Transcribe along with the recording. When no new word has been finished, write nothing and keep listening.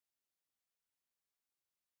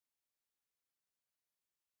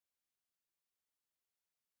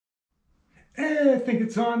Hey, I think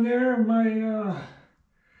it's on there. My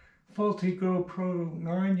faulty GoPro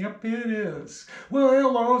 9. Yep, it is. Well,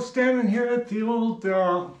 hello. Standing here at the old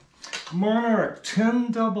Monarch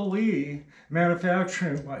 10ee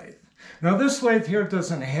manufacturing lathe. Now, this lathe here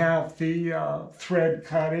doesn't have the thread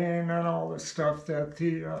cutting and all the stuff that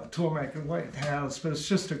the toolmaker lathe has, but it's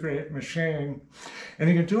just a great machine. And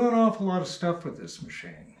you can do an awful lot of stuff with this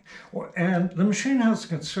machine. And the machine has a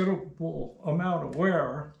considerable amount of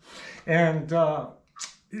wear. And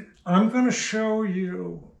I'm going to show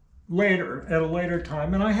you later, at a later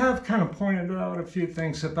time, and I have kind of pointed out a few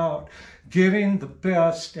things about getting the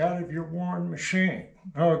best out of your worn machine,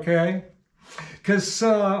 okay? Because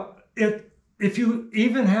if you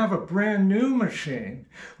even have a brand new machine,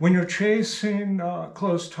 when you're chasing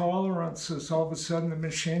close tolerances, all of a sudden the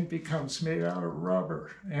machine becomes made out of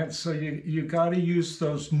rubber. And so you got to use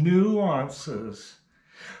those nuances,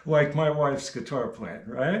 like my wife's guitar playing,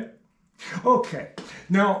 right? Okay,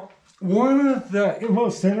 now one of the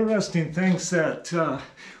most interesting things that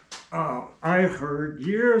I heard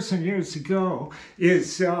years and years ago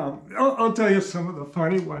is, I'll tell you some of the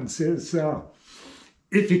funny ones, is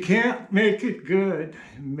if you can't make it good,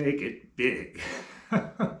 make it big.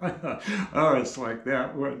 I always like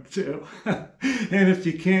that one too. And if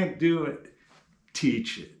you can't do it,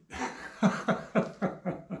 teach it.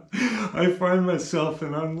 I find myself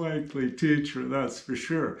an unlikely teacher, that's for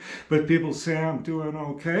sure. But people say I'm doing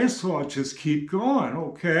okay, so I'll just keep going,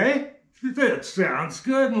 okay? That sounds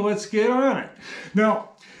good, and let's get on it. Now,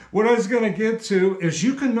 what I was going to get to is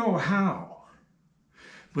you can know how,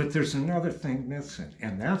 but there's another thing missing,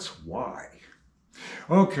 and that's why.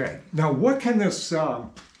 Okay, now what can this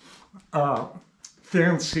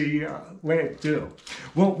fancy lathe do?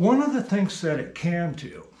 Well, one of the things that it can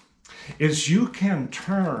do is you can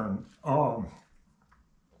turn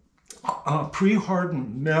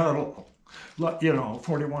pre-hardened metal, you know,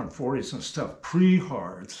 4140s and stuff,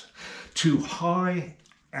 pre-hards, to high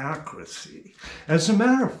accuracy. As a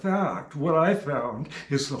matter of fact, what I found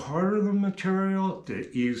is the harder the material, the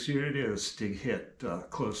easier it is to hit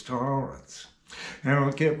close tolerance. And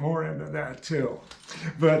I'll get more into that too.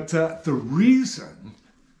 But the reason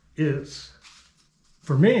is,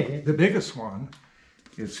 for me, the biggest one,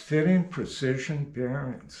 is fitting precision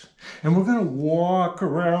bearings. And we're going to walk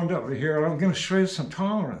around over here. I'm going to show you some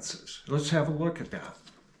tolerances. Let's have a look at that.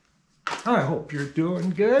 I hope you're doing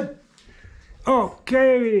good.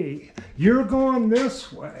 Okay, you're going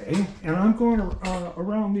this way, and I'm going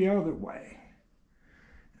around the other way.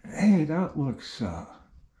 Hey, that looks,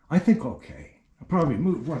 I think, okay. I'll probably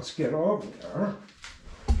move once I get over there.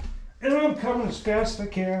 And I'm coming as fast as I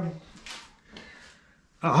can.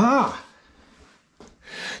 Aha!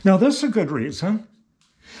 Now, this is a good reason.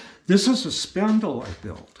 This is a spindle I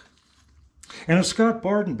built, and it's got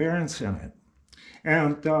Barden bearings in it.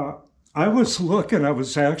 And I was looking, I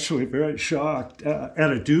was actually very shocked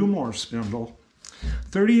at a Dumore spindle,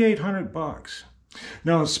 $3,800.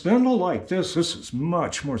 Now, a spindle like this is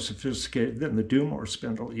much more sophisticated than the Dumore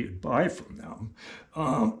spindle you'd buy from them.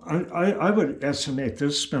 I would estimate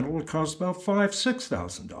this spindle would cost about $5,000 to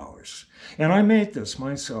 $6,000. And I made this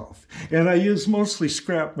myself. And I used mostly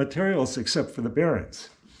scrap materials except for the bearings.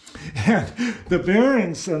 And the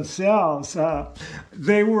bearings themselves,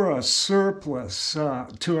 they were a surplus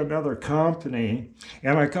to another company,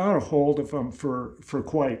 and I got a hold of them for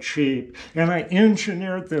quite cheap. And I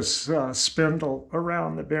engineered this spindle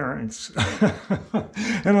around the bearings.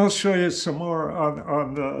 And I'll show you some more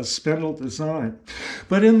on the spindle design.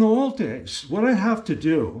 But in the old days, what I have to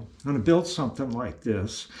do when I build something like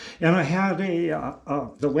this, and I had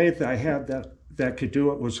the lathe that I had that could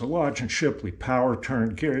do it was a Lodge & Shipley power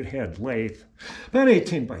turn geared head lathe, about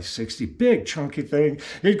 18 by 60, big chunky thing.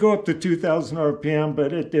 It'd go up to 2,000 RPM,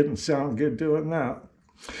 but it didn't sound good doing that.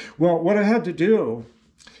 Well, what I had to do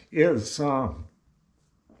is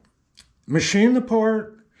machine the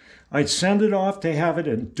part. I'd send it off to have it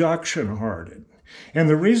induction hardened. And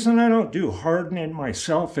the reason I don't do hardening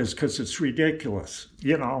myself is because it's ridiculous.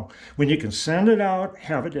 You know, when you can send it out,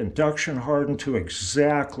 have it induction hardened to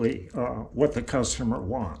exactly what the customer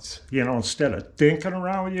wants, you know, instead of dinking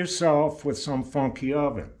around with yourself with some funky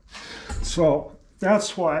oven. So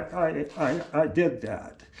that's why I did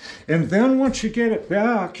that. And then once you get it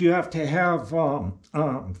back, you have to have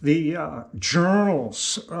the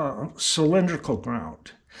journals cylindrical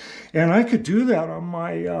ground. And I could do that on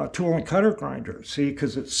my tool and cutter grinder, see,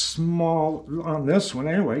 because it's small on this one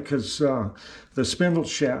anyway, because the spindle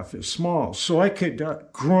shaft is small. So I could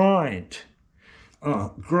grind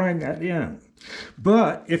that in.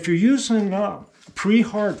 But if you're using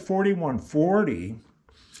pre-hard 4140,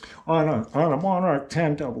 on a Monarch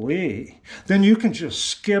 10ee, then you can just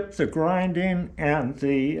skip the grinding and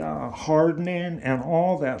the hardening and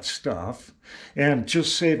all that stuff and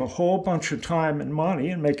just save a whole bunch of time and money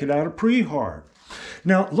and make it out of pre-hard.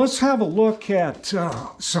 Now, let's have a look at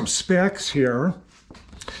some specs here.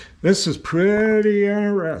 This is pretty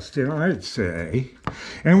interesting, I'd say.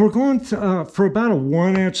 And we're going to, for about a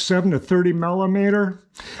 1-inch, 7 to 30 millimeter.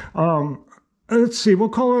 Let's see, we'll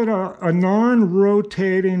call it a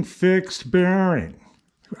non-rotating fixed bearing,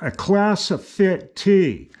 a class of fit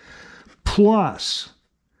T, plus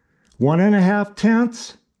 1.5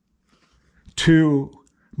 tenths to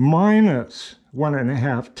minus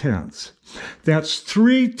 1.5 tenths. That's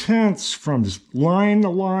 3 tenths from line to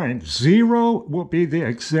line. 0 will be the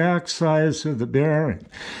exact size of the bearing,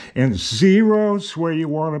 and 0's where you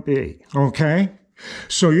want to be, okay?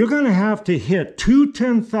 So you're going to have to hit 2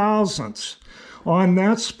 10,000ths on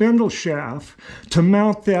that spindle shaft to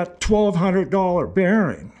mount that $1,200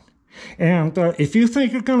 bearing. And if you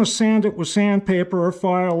think you're going to sand it with sandpaper or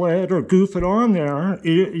file it or goof it on there,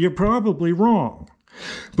 you're probably wrong.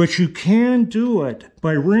 But you can do it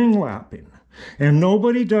by ring lapping. And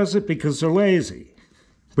nobody does it because they're lazy.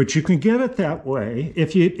 But you can get it that way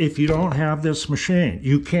if you don't have this machine.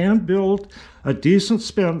 You can build a decent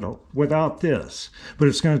spindle without this, but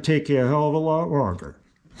it's going to take you a hell of a lot longer.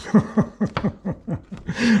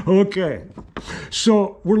 Okay,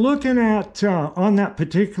 so we're looking at, on that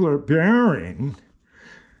particular bearing,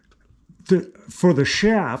 for the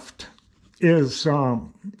shaft is over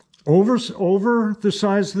the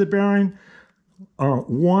size of the bearing,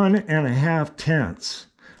 1.5 tenths.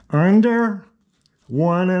 Under,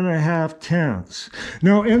 1.5 tenths.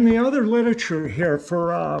 Now, in the other literature here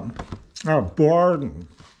for Barden,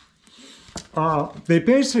 they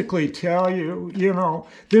basically tell you, you know,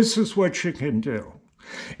 this is what you can do.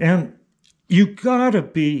 And you gotta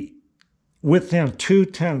be within 2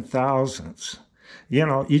 10,000ths. You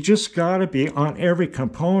know, you just gotta be on every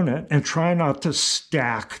component and try not to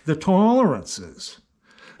stack the tolerances.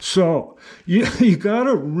 So you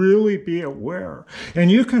gotta really be aware.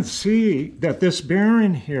 And you can see that this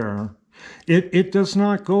bearing here, it does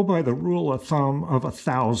not go by the rule of thumb of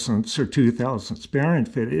 1,000ths or 2,000ths bearing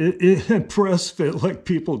fit. It press fit like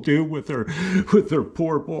people do with their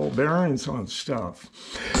poor ball bearings on stuff.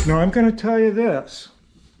 Now I'm going to tell you this.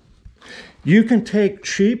 You can take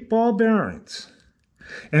cheap ball bearings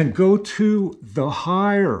and go to the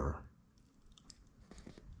higher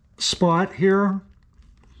spot here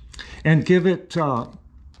and give it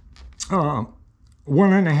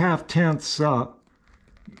 1.5 tenths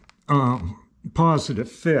positive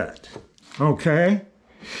fit, okay?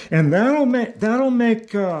 And that'll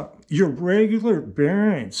make your regular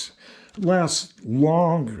bearings last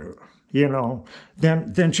longer, you know,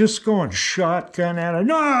 than just going shotgun at it.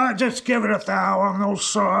 No, just give it a thou, no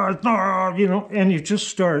size, no, you know, and you just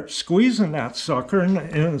start squeezing that sucker, and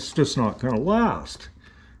it's just not going to last,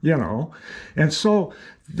 you know. And so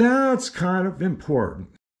that's kind of important.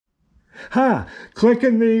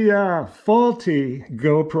 Clicking the faulty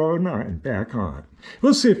GoPro 9 back on.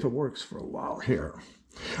 We'll see if it works for a while here.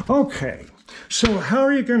 Okay, so how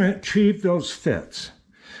are you going to achieve those fits?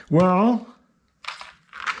 Well,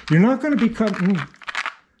 you're not going to be cutting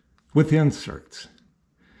with inserts.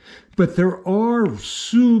 But there are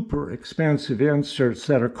super expensive inserts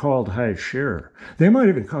that are called high shear. They might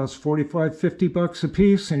even cost $45, $50 a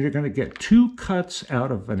piece, and you're going to get 2 cuts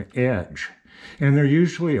out of an edge. And they're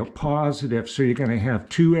usually a positive, so you're going to have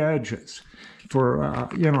 2 edges for,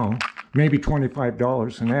 you know, maybe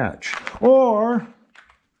 $25 an edge. Or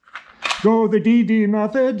go the DD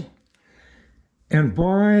method and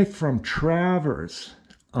buy from Travers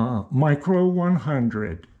Micro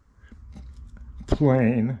 100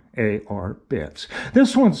 plain AR bits.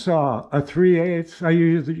 This one's a 3/8. I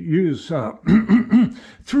use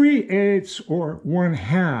 3/8 or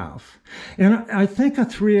 1/2. And I think a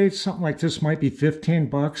 3/8 something like this might be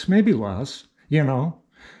 $15, maybe less, you know,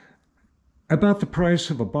 about the price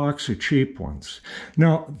of a box of cheap ones.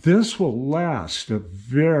 Now, this will last a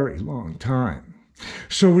very long time.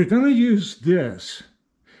 So we're going to use this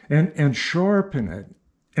and sharpen it.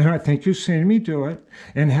 And I think you've seen me do it,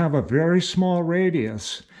 and have a very small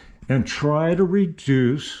radius and try to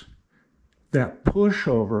reduce that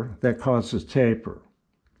pushover that causes taper.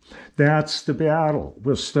 That's the battle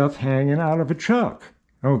with stuff hanging out of a chuck,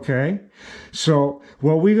 okay? So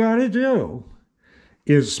what we got to do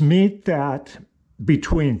is meet that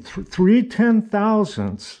between 3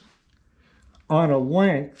 10,000ths on a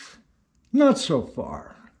length, not so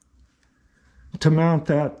far, to mount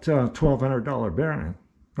that $1,200 bearing.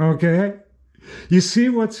 Okay? You see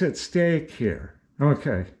what's at stake here.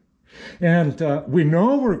 Okay. And we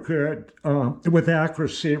know we're good with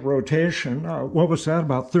accuracy at rotation. What was that,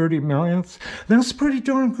 about 30 millionths? That's pretty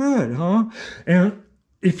darn good, huh? And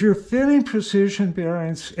if you're fitting precision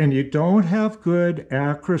bearings and you don't have good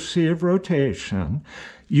accuracy of rotation,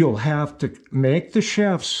 you'll have to make the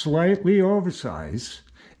shaft slightly oversized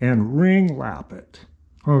and ring lap it,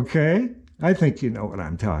 okay? I think you know what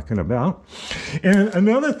I'm talking about. And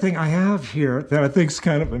another thing I have here that I think is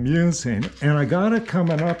kind of amusing, and I got it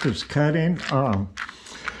coming up, is cutting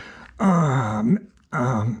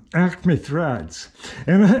Acme threads.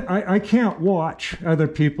 And I can't watch other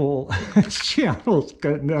people's channels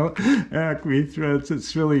cutting out Acme threads.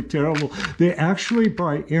 It's really terrible. They actually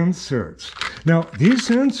buy inserts. Now, these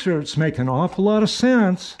inserts make an awful lot of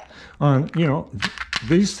sense on, you know,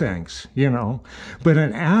 these things, you know, but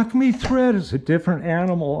an Acme thread is a different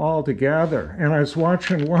animal altogether. And I was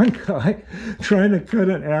watching one guy trying to cut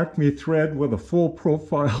an Acme thread with a full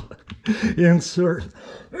profile insert.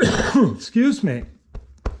 Excuse me.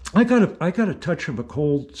 I got a touch of a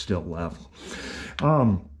cold still left.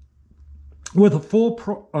 With a full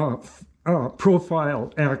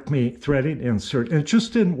profile Acme threading insert, and it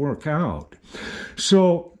just didn't work out.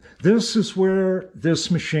 So this is where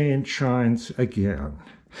this machine shines again,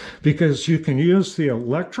 because you can use the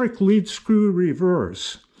electric lead screw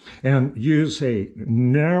reverse and use a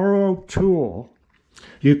narrow tool.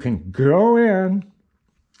 You can go in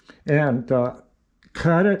and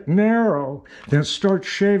cut it narrow, then start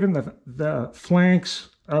shaving the flanks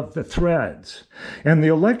of the threads. And the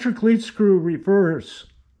electric lead screw reverse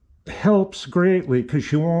helps greatly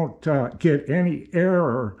because you won't get any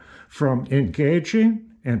error from engaging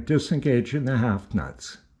and disengaging the half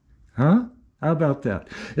nuts. Huh? How about that?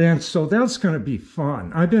 And so that's going to be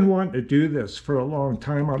fun. I've been wanting to do this for a long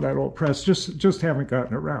time on that old press, just haven't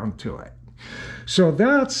gotten around to it. So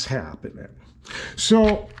that's happening.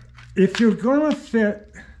 So if you're going to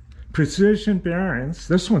fit precision bearings,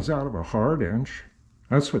 this one's out of a hard inch.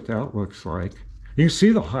 That's what that looks like. You can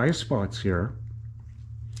see the high spots here.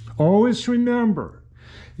 Always remember,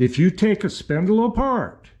 if you take a spindle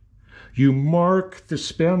apart, you mark the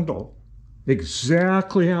spindle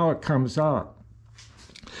exactly how it comes up.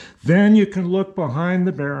 Then you can look behind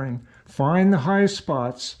the bearing, find the high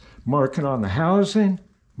spots, mark it on the housing,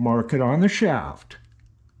 mark it on the shaft.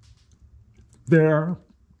 There.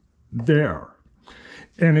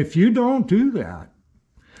 And if you don't do that,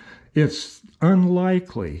 it's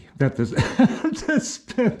unlikely that the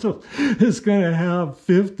spindle is going to have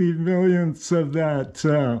 50 millionths of that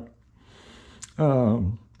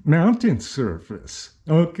mounting surface,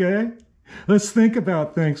 okay? Let's think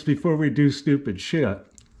about things before we do stupid shit.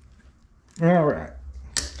 All right.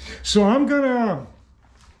 So I'm going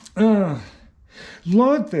to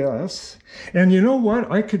load this, and you know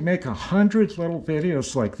what? I could make 100 little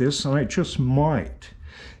videos like this, and I just might,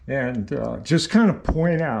 and just kind of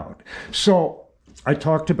point out. So I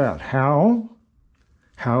talked about how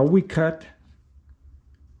we cut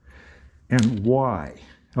and why,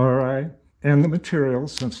 all right? And the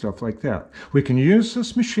materials and stuff like that. We can use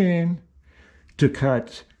this machine to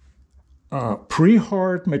cut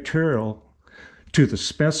pre-hard material to the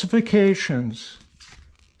specifications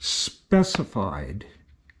specified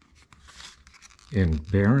in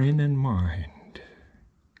bearing in mind.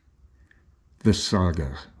 The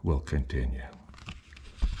saga will continue.